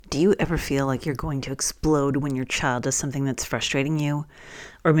Do you ever feel like you're going to explode when your child does something that's frustrating you?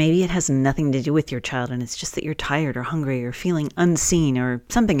 Or maybe it has nothing to do with your child and it's just that you're tired or hungry or feeling unseen or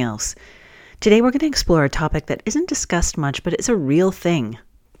something else. Today we're going to explore a topic that isn't discussed much, but it's a real thing.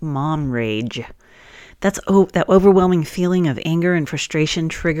 Mom rage. That's that overwhelming feeling of anger and frustration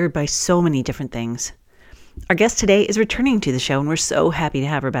triggered by so many different things. Our guest today is returning to the show, and we're so happy to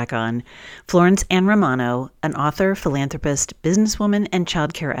have her back on. Florence Ann Romano, an author, philanthropist, businesswoman, and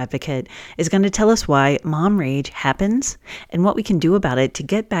childcare advocate, is going to tell us why mom rage happens and what we can do about it to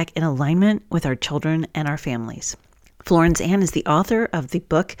get back in alignment with our children and our families. Florence Ann is the author of the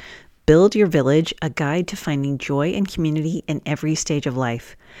book Build Your Village, a guide to finding joy and community in every stage of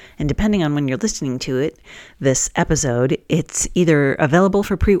life. And depending on when you're listening to it, this episode, it's either available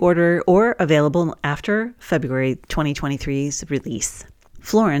for pre-order or available after February 2023's release.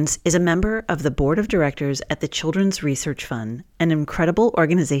 Florence is a member of the board of directors at the Children's Research Fund, an incredible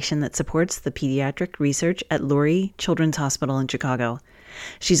organization that supports the pediatric research at Lurie Children's Hospital in Chicago.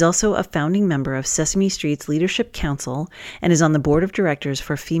 She's also a founding member of Sesame Street's Leadership Council and is on the board of directors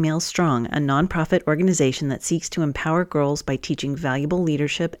for Females Strong, a nonprofit organization that seeks to empower girls by teaching valuable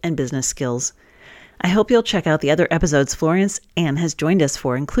leadership and business skills. I hope you'll check out the other episodes Florence Ann has joined us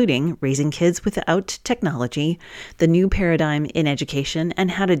for, including Raising Kids Without Technology, the new paradigm in education, and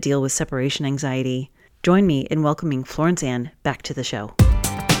how to deal with separation anxiety. Join me in welcoming Florence Ann back to the show.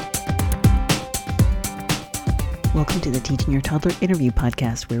 Welcome to the Teaching Your Toddler interview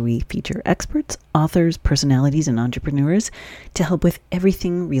podcast, where we feature experts, authors, personalities, and entrepreneurs to help with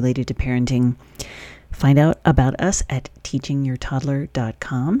everything related to parenting. Find out about us at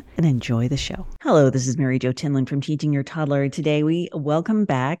teachingyourtoddler.com and enjoy the show. Hello, this is Mary Jo Tinlin from Teaching Your Toddler. Today, we welcome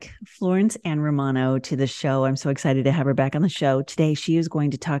back Florence Ann Romano to the show. I'm so excited to have her back on the show. Today, she is going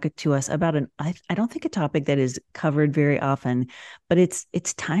to talk to us about I don't think a topic that is covered very often, but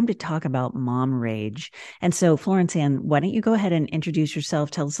it's time to talk about mom rage. And so, Florence Ann, why don't you go ahead and introduce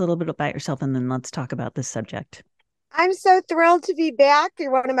yourself, tell us a little bit about yourself, and then let's talk about this subject. I'm so thrilled to be back.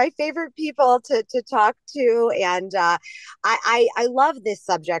 You're one of my favorite people to talk to. And I love this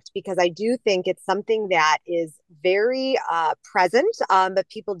subject because I do think it's something that is very present, but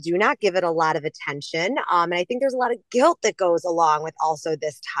people do not give it a lot of attention. And I think there's a lot of guilt that goes along with also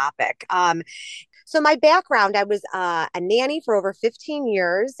this topic. So my background, I was a nanny for over 15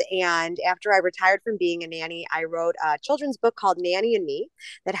 years. And after I retired from being a nanny, I wrote a children's book called Nanny and Me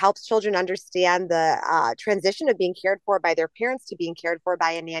that helps children understand the transition of being cared for by their parents to being cared for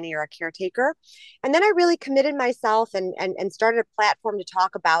by a nanny or a caretaker. And then I really committed myself and started a platform to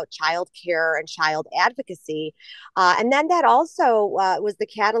talk about child care and child advocacy. And then that also was the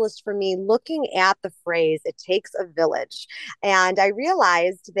catalyst for me looking at the phrase, it takes a village. And I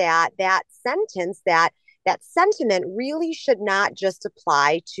realized that sentence, that sentiment really should not just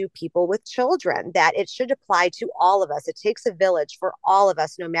apply to people with children, that it should apply to all of us. It takes a village for all of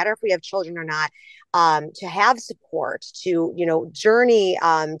us, no matter if we have children or not, to have support, to, journey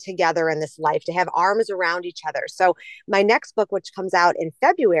together in this life, to have arms around each other. So my next book, which comes out in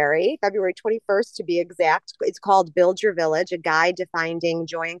February 21st to be exact, it's called Build Your Village, a guide to finding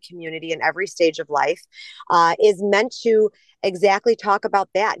joy and community in every stage of life, is meant to exactly talk about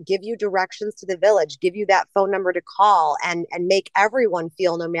that, give you directions to the village, give you that phone number to call, and make everyone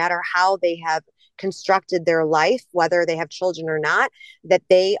feel, no matter how they have constructed their life, whether they have children or not, that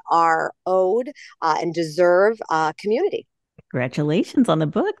they are owed and deserve community. Congratulations on the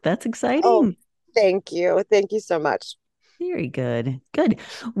book. That's exciting. Oh, thank you. Thank you so much. Very good. Good.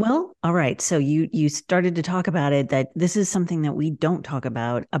 Well, all right. So you started to talk about it, that this is something that we don't talk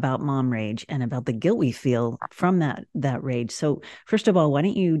about mom rage and about the guilt we feel from that rage. So first of all, why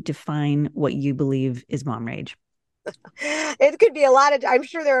don't you define what you believe is mom rage? It could be a lot of, I'm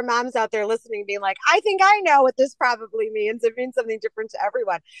sure there are moms out there listening being like, I think I know what this probably means. It means something different to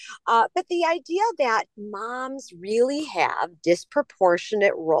everyone. But the idea that moms really have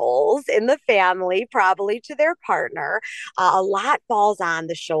disproportionate roles in the family, probably to their partner, a lot falls on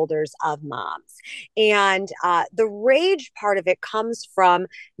the shoulders of moms. And the rage part of it comes from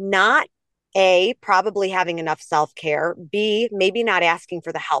not A, probably having enough self-care. B, maybe not asking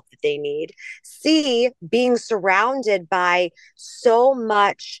for the help that they need. C, being surrounded by so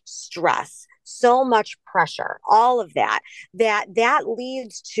much stress, so much pressure, all of that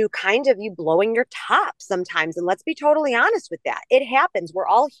leads to kind of you blowing your top sometimes. And let's be totally honest with that. It happens. We're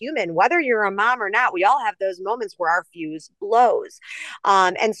all human, whether you're a mom or not. We all have those moments where our fuse blows.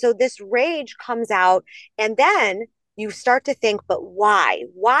 And so this rage comes out, and then you start to think, but why?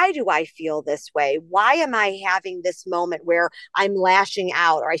 Why do I feel this way? Why am I having this moment where I'm lashing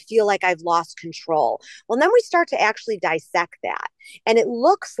out or I feel like I've lost control? Well, then we start to actually dissect that. And it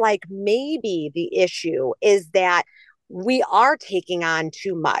looks like maybe the issue is that we are taking on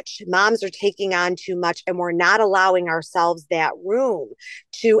too much. Moms are taking on too much, and we're not allowing ourselves that room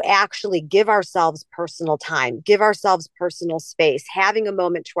to actually give ourselves personal time, give ourselves personal space, having a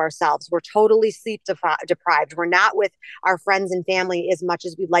moment to ourselves. We're totally deprived. We're not with our friends and family as much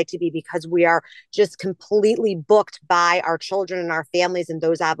as we'd like to be because we are just completely booked by our children and our families and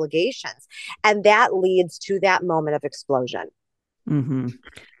those obligations. And that leads to that moment of explosion. Mm-hmm.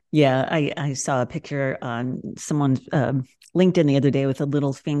 Yeah, I saw a picture on someone's LinkedIn the other day with a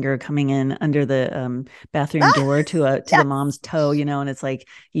little finger coming in under the bathroom door to the Yes. mom's toe, and it's like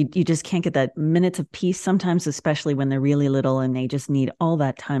you just can't get that minutes of peace sometimes, especially when they're really little and they just need all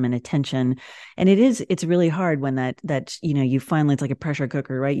that time and attention. And it's really hard when that you finally, it's like a pressure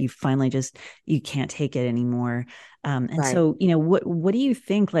cooker, right? You finally just you can't take it anymore. And Right. so, what do you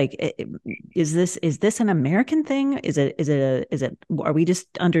think? Like, is this an American thing? Is it are we just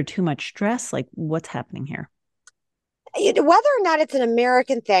under too much stress? Like, what's happening here? Whether or not it's an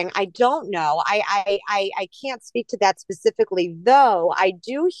American thing, I don't know. I can't speak to that specifically, though. I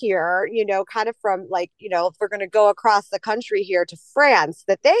do hear, kind of from like, if we're going to go across the country here to France,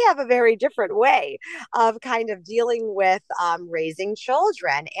 that they have a very different way of kind of dealing with raising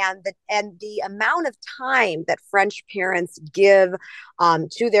children, and the amount of time that French parents give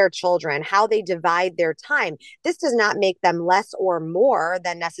to their children, how they divide their time. This does not make them less or more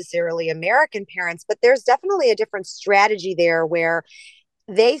than necessarily American parents, but there's definitely a different strategy there where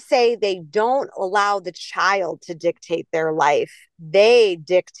they say they don't allow the child to dictate their life. They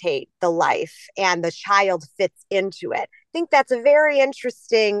dictate the life, and the child fits into it. I think that's a very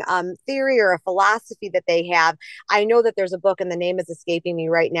interesting theory or a philosophy that they have. I know that there's a book, and the name is escaping me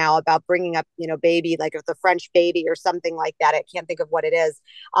right now, about bringing up, baby, like the French baby or something like that. I can't think of what it is,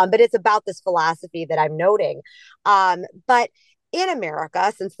 but it's about this philosophy that I'm noting. But in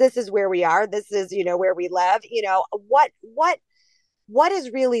America, since this is where we are, this is where we live. What is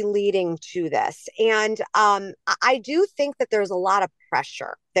really leading to this? And I do think that there's a lot of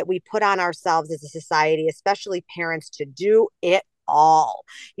pressure that we put on ourselves as a society, especially parents, to do it all.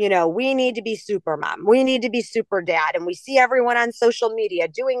 We need to be super mom. We need to be super dad. And we see everyone on social media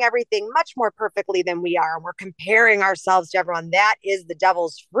doing everything much more perfectly than we are. And we're comparing ourselves to everyone. That is the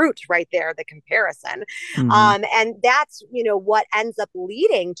devil's fruit right there, the comparison. Mm-hmm. And that's, what ends up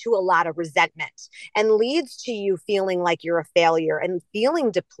leading to a lot of resentment and leads to you feeling like you're a failure and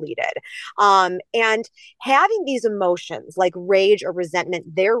feeling depleted. And having these emotions like rage or resentment,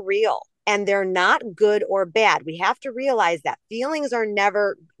 they're real and they're not good or bad. We have to realize that feelings are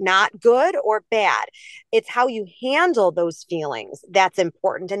never not good or bad. It's how you handle those feelings that's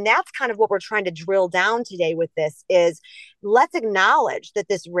important. And that's kind of what we're trying to drill down today with this is let's acknowledge that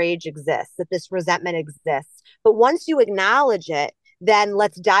this rage exists, that this resentment exists. But once you acknowledge it, then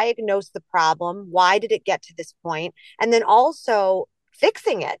let's diagnose the problem. Why did it get to this point? And then also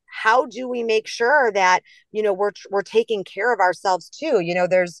fixing it. How do we make sure that we're taking care of ourselves too?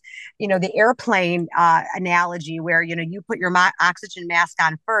 There's the airplane analogy where you put your oxygen mask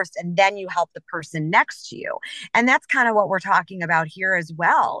on first, and then you help the person next to you. And that's kind of what we're talking about here as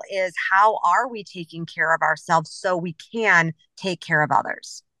well. Is how are we taking care of ourselves so we can take care of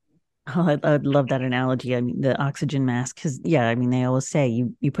others? Oh, I'd love that analogy. I mean, the oxygen mask, because yeah, I mean, they always say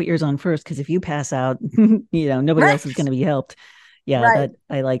you put yours on first, because if you pass out, nobody else is Right. going to be helped. Yeah, Right. that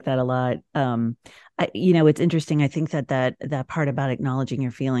I like that a lot. It's interesting. I think that part about acknowledging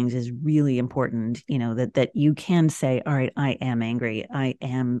your feelings is really important. That you can say, all right, I am angry, I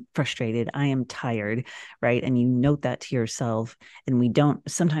am frustrated, I am tired, right? And you note that to yourself. And we don't,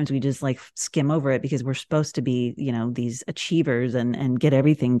 sometimes we just like skim over it because we're supposed to be, these achievers and get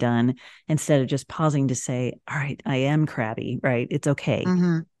everything done instead of just pausing to say, all right, I am crabby, right? It's okay.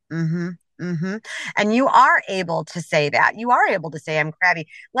 Mm-hmm. Mm-hmm. Mm-hmm. And you are able to say that. You are able to say, I'm crabby.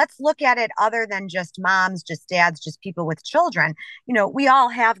 Let's look at it other than just moms, just dads, just people with children. We all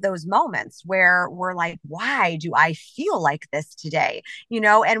have those moments where we're like, why do I feel like this today?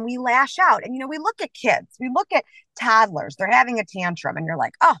 And we lash out. And, we look at kids, we look at toddlers, they're having a tantrum, and you're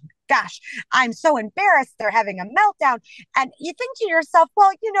like, oh, gosh, I'm so embarrassed. They're having a meltdown. And you think to yourself,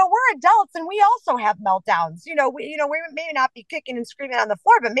 well, we're adults and we also have meltdowns. We may not be kicking and screaming on the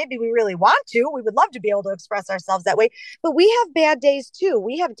floor, but maybe we really want to. We would love to be able to express ourselves that way. But we have bad days too.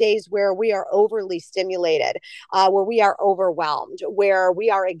 We have days where we are overly stimulated, where we are overwhelmed, where we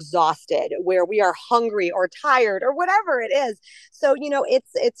are exhausted, where we are hungry or tired or whatever it is. So,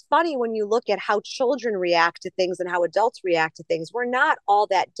 it's funny when you look at how children react to things and how adults react to things, we're not all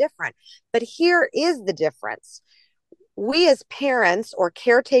that different. But here is the difference. We as parents or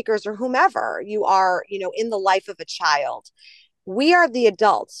caretakers or whomever you are, in the life of a child, we are the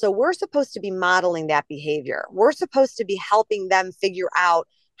adults. So we're supposed to be modeling that behavior. We're supposed to be helping them figure out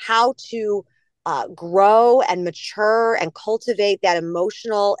how to grow and mature and cultivate that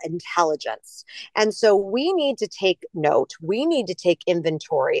emotional intelligence. And so we need to take note, we need to take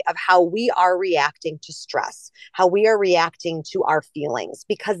inventory of how we are reacting to stress, how we are reacting to our feelings,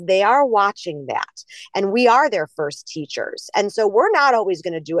 because they are watching that. And we are their first teachers. And so we're not always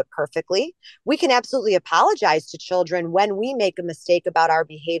going to do it perfectly. We can absolutely apologize to children when we make a mistake about our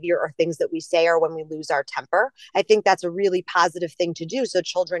behavior or things that we say, or when we lose our temper. I think that's a really positive thing to do. So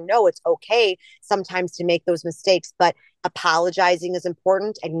children know it's okay sometimes to make those mistakes, but apologizing is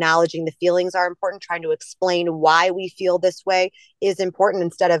important. Acknowledging the feelings are important. Trying to explain why we feel this way is important,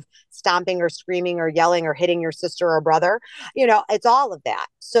 instead of stomping or screaming or yelling or hitting your sister or brother. It's all of that.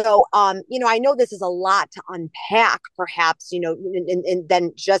 So, I know this is a lot to unpack, perhaps, and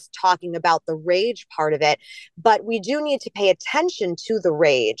then just talking about the rage part of it, but we do need to pay attention to the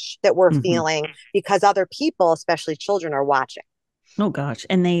rage that we're feeling, because other people, especially children, are watching. Oh gosh.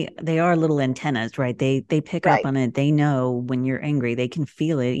 And they are little antennas, right? They pick up on it. They know when you're angry. They can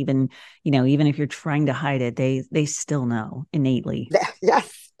feel it. Even if you're trying to hide it, they still know innately.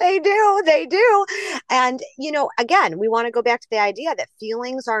 Yes. They do. They do. And, again, we want to go back to the idea that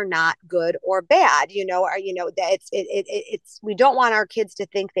feelings are not good or bad, that it's, we don't want our kids to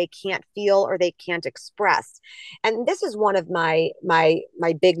think they can't feel or they can't express. And this is one of my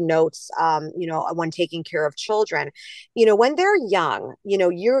big notes, when taking care of children, when they're young,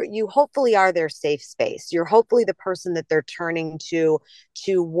 you hopefully are their safe space. You're hopefully the person that they're turning to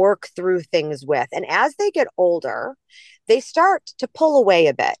work through things with. And as they get older, they start to pull away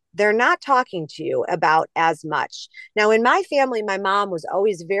a bit. They're not talking to you about as much. Now, in my family, my mom was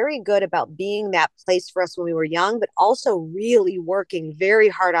always very good about being that place for us when we were young, but also really working very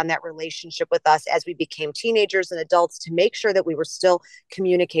hard on that relationship with us as we became teenagers and adults, to make sure that we were still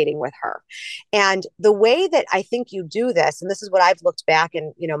communicating with her. And the way that I think you do this, and this is what I've looked back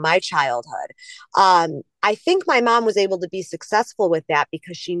in, my childhood, I think my mom was able to be successful with that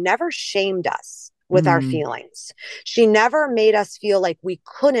because she never shamed us with our feelings. She never made us feel like we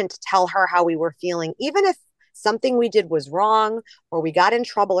couldn't tell her how we were feeling, even if something we did was wrong or we got in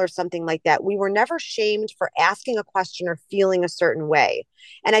trouble or something like that. We were never shamed for asking a question or feeling a certain way.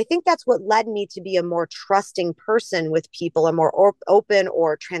 And I think that's what led me to be a more trusting person with people, a more open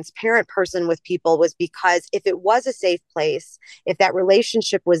or transparent person with people, was because if it was a safe place, if that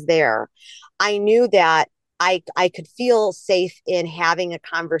relationship was there, I knew that I could feel safe in having a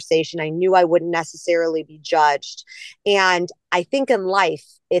conversation. I knew I wouldn't necessarily be judged. And I think in life,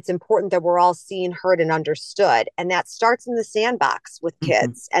 it's important that we're all seen, heard, and understood. And that starts in the sandbox with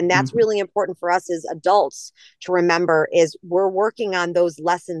kids. And that's really important for us as adults to remember, is we're working on those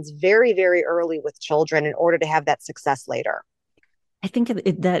lessons very, very early with children in order to have that success later. I think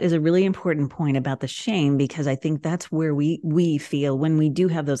that is a really important point about the shame, because I think that's where we feel when we do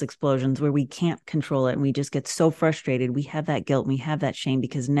have those explosions where we can't control it and we just get so frustrated. We have that guilt, we have that shame,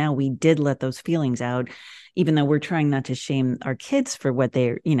 because now we did let those feelings out, even though we're trying not to shame our kids for what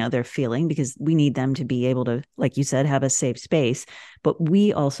they're feeling, because we need them to be able to, like you said, have a safe space. But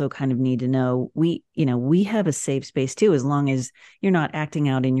we also kind of need to know we have a safe space too, as long as you're not acting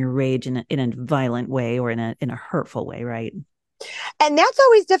out in your rage in a violent way or in a hurtful way, right? And that's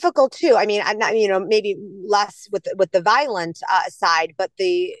always difficult too. I mean, I'm not, maybe less with the violent side, but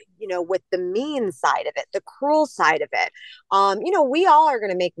with the mean side of it, the cruel side of it. We all are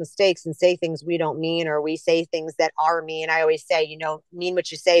going to make mistakes and say things we don't mean, or we say things that are mean. I always say, mean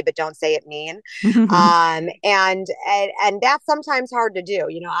what you say, but don't say it mean. And that's sometimes hard to do.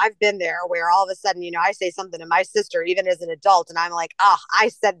 I've been there where all of a sudden, I say something to my sister, even as an adult, and I'm like, oh, I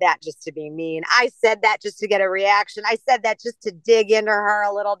said that just to be mean. I said that just to get a reaction. I said that just to dig into her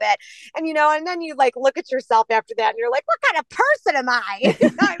a little bit. And then you like look at yourself after that and you're like, what kind of person am I? You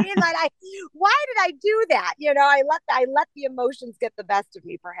know what I mean? Like, why did I do that? I let the emotions get the best of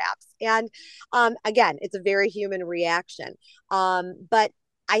me, perhaps. And again, it's a very human reaction. But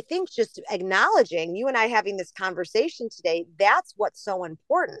I think just acknowledging, you and I having this conversation today, that's what's so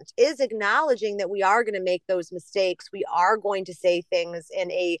important, is acknowledging that we are going to make those mistakes. We are going to say things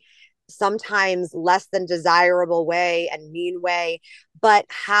in a sometimes less than desirable way and mean way. But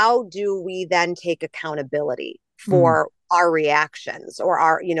how do we then take accountability for our reactions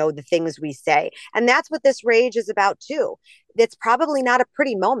or the things we say? And that's what this rage is about too, it's probably not a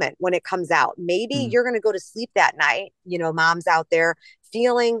pretty moment when it comes out. Maybe Mm, you're going to go to sleep that night, moms out there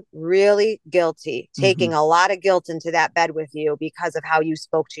feeling really guilty, mm-hmm. taking a lot of guilt into that bed with you because of how you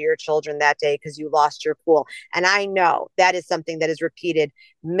spoke to your children that day because you lost your cool. And I know that is something that is repeated.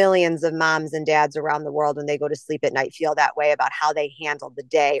 Millions of moms and dads around the world when they go to sleep at night feel that way about how they handled the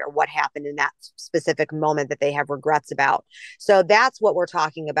day or what happened in that specific moment that they have regrets about. So that's what we're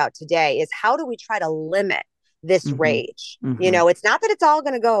talking about today is how do we try to limit this Mm-hmm. rage? Mm-hmm. It's not that it's all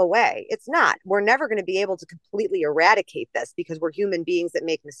going to go away. It's not. We're never going to be able to completely eradicate this because we're human beings that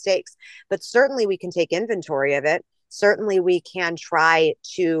make mistakes. But certainly we can take inventory of it. Certainly we can try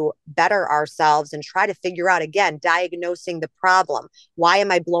to better ourselves and try to figure out, again, diagnosing the problem. Why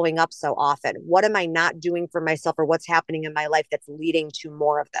am I blowing up so often? What am I not doing for myself or what's happening in my life that's leading to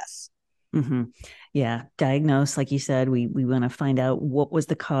more of this? Mm-hmm. Yeah, diagnose, like you said, we want to find out what was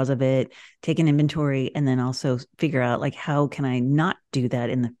the cause of it, take an inventory, and then also figure out like how can I not do that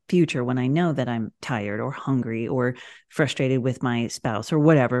in the future when I know that I'm tired or hungry or frustrated with my spouse or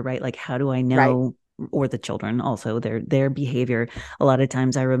whatever, right? Like how do I Right. know, or the children also their behavior. A lot of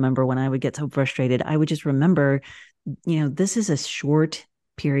times I remember when I would get so frustrated, I would just remember, this is a short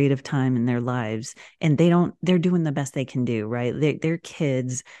period of time in their lives and they're doing the best they can do, right? They're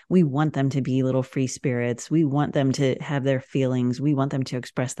kids. We want them to be little free spirits. We want them to have their feelings. We want them to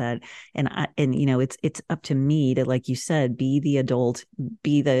express that. It's up to me to, like you said, be the adult,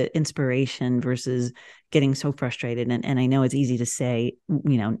 be the inspiration versus getting so frustrated. And I know it's easy to say,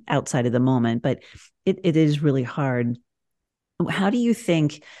 outside of the moment, but it is really hard. How do you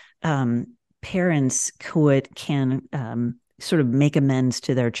think um, parents can sort of make amends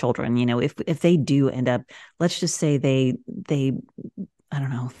to their children? If they do end up, let's just say they I don't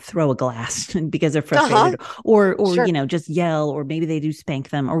know, throw a glass because they're Uh-huh. frustrated, or Sure. just yell, or maybe they do spank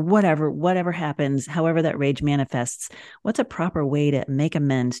them, or whatever happens, however that rage manifests. What's a proper way to make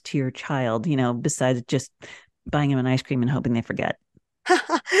amends to your child? Besides just buying them an ice cream and hoping they forget.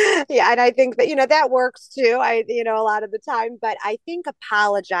 Yeah, and I think that that works too. A lot of the time, but I think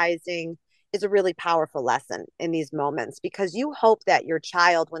apologizing is a really powerful lesson in these moments because you hope that your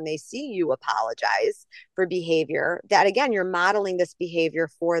child, when they see you apologize for behavior, that again you're modeling this behavior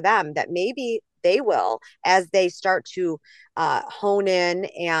for them, that maybe they will, as they start to hone in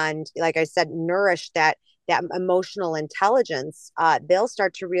and, like I said, nourish that emotional intelligence, they'll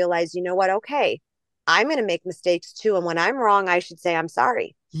start to realize, you know what, okay, I'm going to make mistakes too. And when I'm wrong, I should say I'm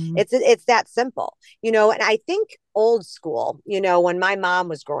sorry. Mm-hmm. It's that simple, and I think old school, when my mom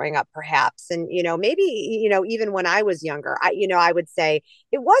was growing up, perhaps, and, maybe, even when I was younger, I would say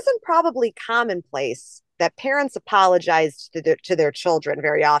it wasn't probably commonplace that parents apologized to their children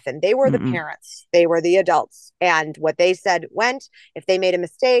very often. They were the Mm-mm. parents, they were the adults, and what they said went. If they made a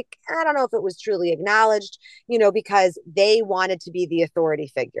mistake, I don't know if it was truly acknowledged, because they wanted to be the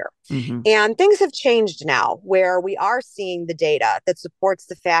authority figure. Mm-hmm. And things have changed now where we are seeing the data that supports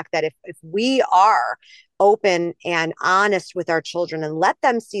the fact that if we are open and honest with our children and let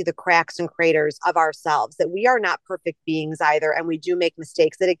them see the cracks and craters of ourselves, that we are not perfect beings either, and we do make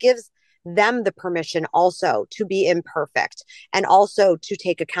mistakes, that it gives them the permission also to be imperfect and also to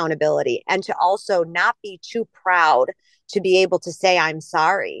take accountability and to also not be too proud to be able to say I'm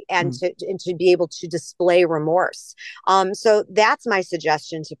sorry and to be able to display remorse. So that's my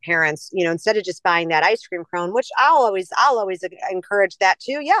suggestion to parents. Instead of just buying that ice cream cone, which I'll always encourage that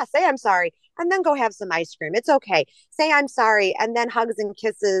too. Yeah, say I'm sorry, and then go have some ice cream. It's okay. Say I'm sorry, and then hugs and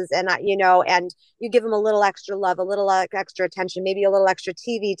kisses, and and you give them a little extra love, a little extra attention, maybe a little extra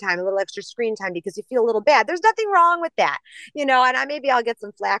TV time, a little extra screen time because you feel a little bad. There's nothing wrong with that, and maybe I'll get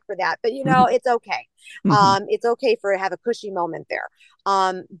some flack for that, but Mm-hmm. it's okay. Mm-hmm. It's okay for have a cushy moment there.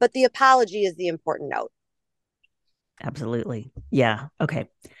 But the apology is the important note. Absolutely. Yeah. Okay.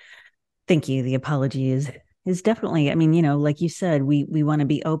 Thank you. The apology is definitely, like you said, we want to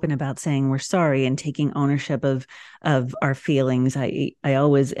be open about saying we're sorry and taking ownership of our feelings. I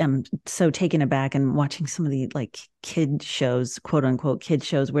always am so taken aback and watching some of the like kid shows, quote unquote kid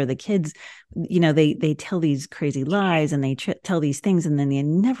shows, where the kids, they tell these crazy lies and they tell these things and then they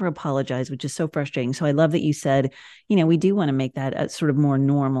never apologize, which is so frustrating. So I love that you said, we do want to make that a sort of more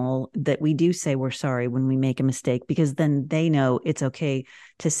normal, that we do say we're sorry when we make a mistake, because then they know it's okay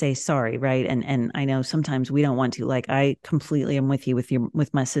to say sorry, right? And I know sometimes we don't want to. Like, I completely am with you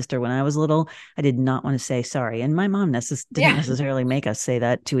with my sister. When I was little, I did not want to say sorry, and my mom didn't Yeah. necessarily make us say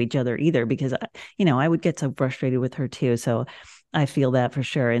that to each other either, because I would get so frustrated with her too. So I feel that for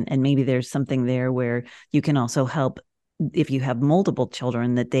sure. And maybe there's something there where you can also help if you have multiple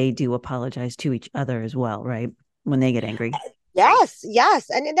children, that they do apologize to each other as well, right? When they get angry. Yes, yes.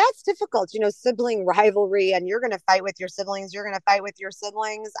 And that's difficult, sibling rivalry, and you're going to fight with your siblings. You're going to fight with your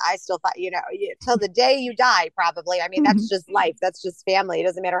siblings. I still fight, till the day you die, probably. I mean, that's just life. That's just family. It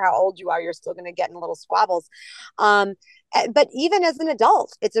doesn't matter how old you are. You're still going to get in little squabbles. Um, but even as an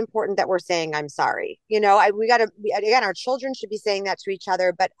adult, it's important that we're saying, I'm sorry. We got to, again, our children should be saying that to each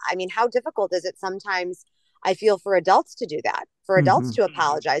other. But I mean, how difficult is it sometimes? I feel for adults to do that, for adults Hmm. to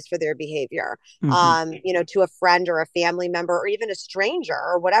apologize for their behavior, Hmm. to a friend or a family member or even a stranger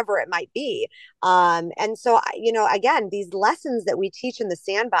or whatever it might be. And so, again, these lessons that we teach in the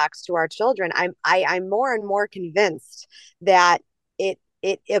sandbox to our children, I'm more and more convinced that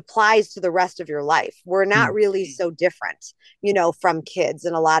it applies to the rest of your life. We're not really so different, from kids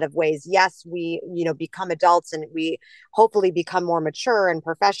in a lot of ways. Yes, we, become adults and we hopefully become more mature and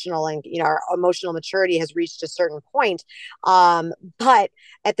professional, and, our emotional maturity has reached a certain point. But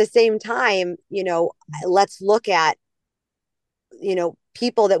at the same time, let's look at,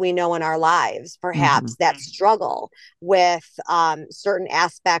 people that we know in our lives, Hmm. perhaps that struggle with certain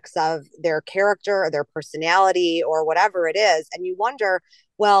aspects of their character or their personality or whatever it is. And you wonder,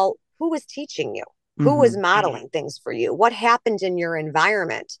 well, who was teaching you? Who was Hmm. modeling things for you? What happened in your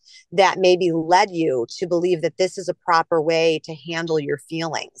environment that maybe led you to believe that this is a proper way to handle your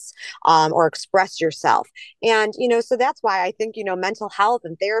feelings, or express yourself? And, so that's why I think, mental health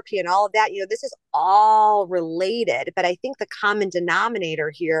and therapy and all of that, this is all related. But I think the common denominator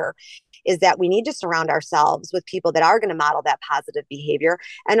here is that we need to surround ourselves with people that are going to model that positive behavior,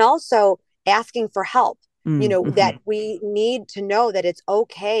 and also asking for help. Hmm. That we need to know that it's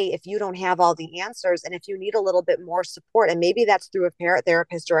okay if you don't have all the answers, and if you need a little bit more support. And maybe that's through a parent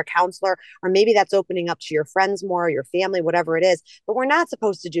therapist or a counselor, or maybe that's opening up to your friends more, your family, whatever it is. But we're not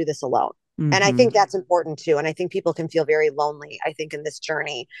supposed to do this alone. And I think Hmm. that's important too. And I think people can feel very lonely, I think, in this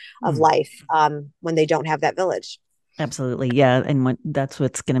journey of life, when they don't have that village. Absolutely. Yeah. And that's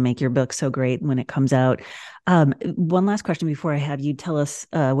what's going to make your book so great when it comes out. One last question before I have you tell us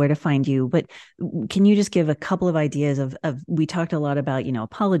where to find you, but can you just give a couple of ideas we talked a lot about,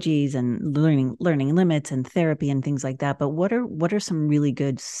 apologies and learning limits and therapy and things like that. But what are some really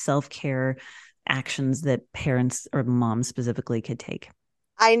good self-care actions that parents or moms specifically could take?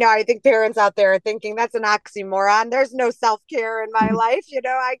 I know. I think parents out there are thinking that's an oxymoron. There's no self care in my life.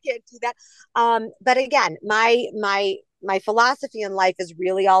 I can't do that. But again, my philosophy in life is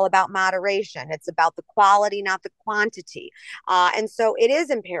really all about moderation. It's about the quality, not the quantity. And so it is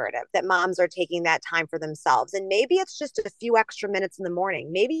imperative that moms are taking that time for themselves. And maybe it's just a few extra minutes in the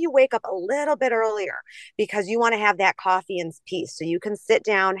morning. Maybe you wake up a little bit earlier because you want to have that coffee in peace. So you can sit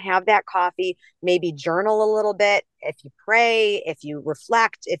down, have that coffee, maybe journal a little bit. If you pray, if you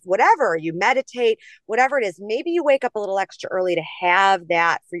reflect, if whatever, you meditate, whatever it is, maybe you wake up a little extra early to have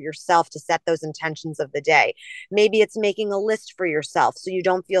that for yourself, to set those intentions of the day. Maybe it's making a list for yourself so you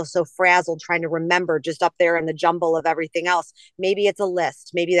don't feel so frazzled trying to remember just up there in the jumble of everything else. Maybe it's a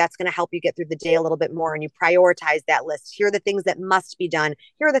list. Maybe that's going to help you get through the day a little bit more, and you prioritize that list. Here are the things that must be done.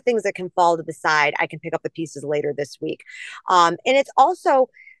 Here are the things that can fall to the side. I can pick up the pieces later this week. And it's also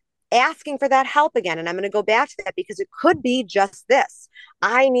asking for that help again. And I'm going to go back to that because it could be just this.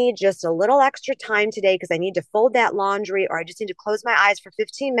 I need just a little extra time today because I need to fold that laundry, or I just need to close my eyes for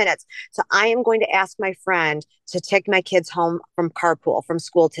 15 minutes. So I am going to ask my friend to take my kids home from carpool from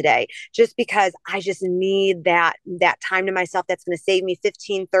school today, just because I just need that time to myself. That's going to save me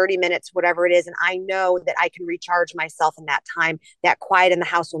 15, 30 minutes, whatever it is. And I know that I can recharge myself in that time. That quiet in the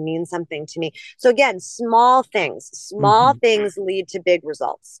house will mean something to me. So again, small Hmm. things lead to big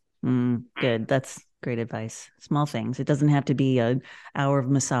results. Good. That's great advice. Small things. It doesn't have to be an hour of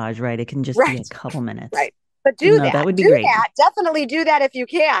massage, right? It can just be a Right. couple minutes. Right. But No, no, that would be do great. that. Definitely do that if you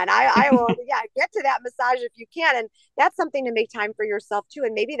can. I will, yeah, get to that massage if you can. And that's something to make time for yourself too.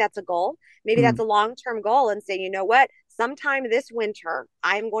 And maybe that's a goal. Maybe that's Mm, a long-term goal, and say, you know what? Sometime this winter,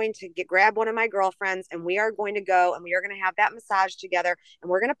 I'm going to grab one of my girlfriends, and we are going to go and we are going to have that massage together, and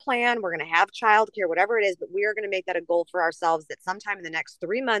we're going to plan, we're going to have childcare, whatever it is, but we are going to make that a goal for ourselves that sometime in the next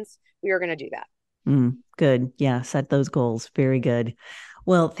 3 months, we are going to do that. good. Yeah, set those goals. Very good.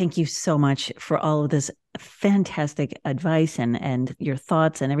 Well, thank you so much for all of this fantastic advice and your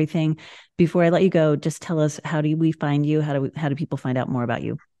thoughts and everything. Before I let you go, just tell us, how do we find you? How do people find out more about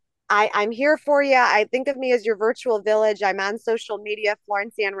you? I'm here for you. I think of me as your virtual village. I'm on social media,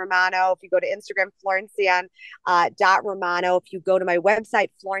 Florencian Romano. If you go to Instagram, Florencian Romano. If you go to my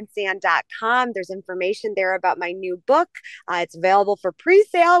website, Florencian.com, there's information there about my new book. It's available for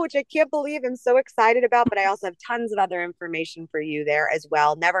pre-sale, which I can't believe I'm so excited about, but I also have tons of other information for you there as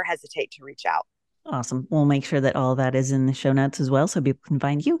well. Never hesitate to reach out. Awesome. We'll make sure that all that is in the show notes as well so people can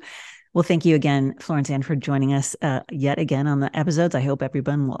find you. Well, thank you again, Florence Ann, for joining us yet again on the episodes. I hope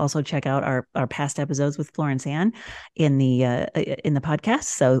everyone will also check out our past episodes with Florence Ann in the podcast.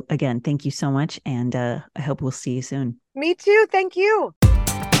 So again, thank you so much, and I hope we'll see you soon. Me too. Thank you.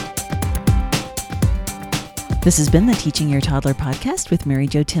 This has been the Teaching Your Toddler podcast with Mary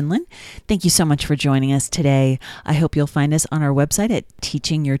Jo Tinlin. Thank you so much for joining us today. I hope you'll find us on our website at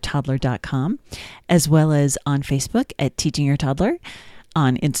teachingyourtoddler.com, as well as on Facebook at Teaching Your Toddler,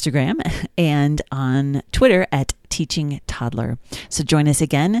 on Instagram, and on Twitter at Teaching Toddler. So join us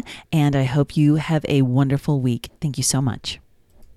again, and I hope you have a wonderful week. Thank you so much.